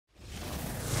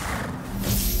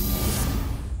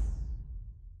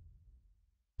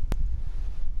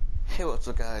Hey, what's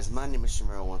up guys, my name is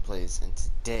Shameero1 Plays, and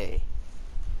today,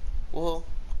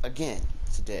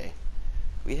 today,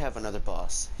 we have another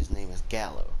boss. His name is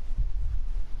Gallo.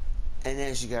 And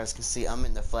as you guys can see, I'm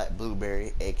in the Flat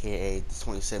Blueberry, aka the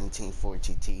 2017 Ford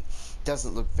GT.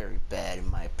 Doesn't look very bad in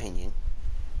my opinion.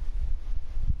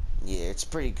 Yeah, it's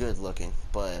pretty good looking,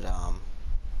 but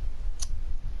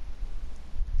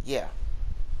yeah.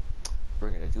 We're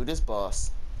gonna do this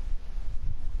boss,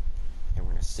 and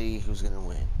we're gonna see who's gonna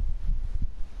win.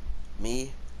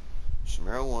 Me,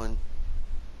 Shameero1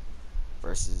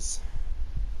 versus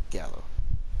Gallo.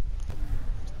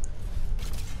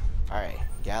 Alright,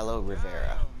 Gallo,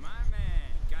 Rivera. Oh, my man.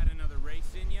 Got another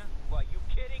race in ya? What, you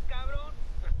kidding, cabrón?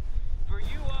 For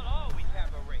you, I'll always have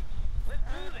a race. Let's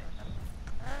do this.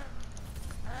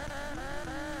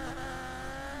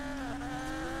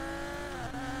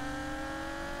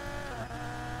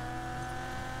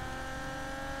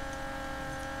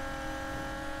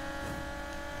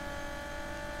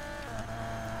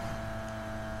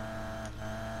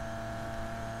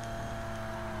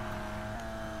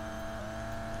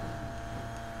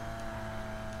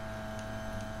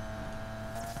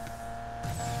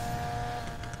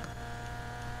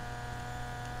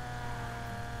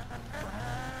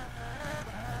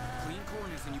 Clean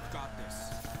corners and you've got this.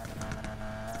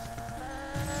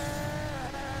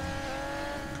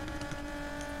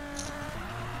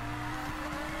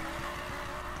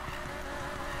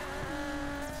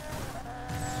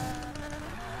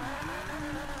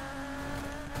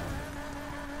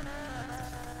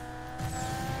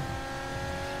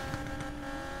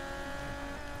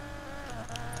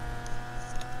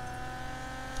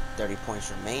 30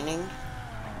 points remaining.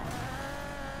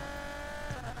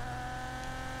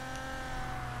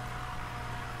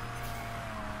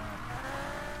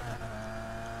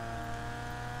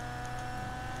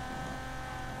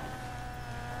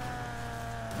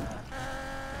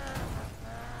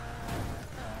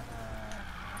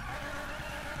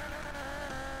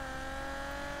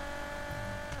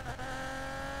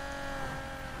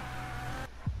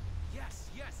 Yes!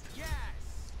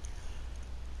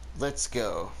 Let's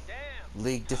go. Damn.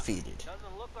 League defeated.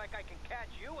 Doesn't look like I can catch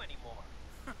you anymore.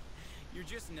 You're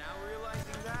just now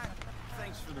realizing that?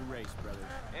 Thanks for the race, brother.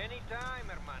 Anytime,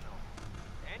 hermano.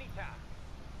 Anytime.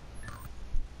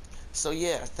 So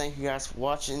yeah, thank you guys for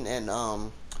watching, and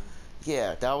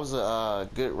yeah, that was a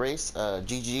good race.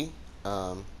 GG.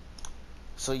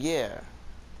 So yeah,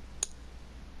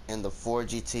 and the Ford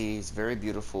GT is very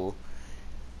beautiful.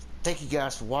 Thank you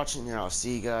guys for watching, and I'll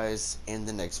see you guys in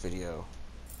the next video.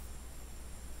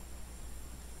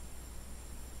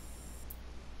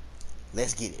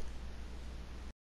 Let's get it.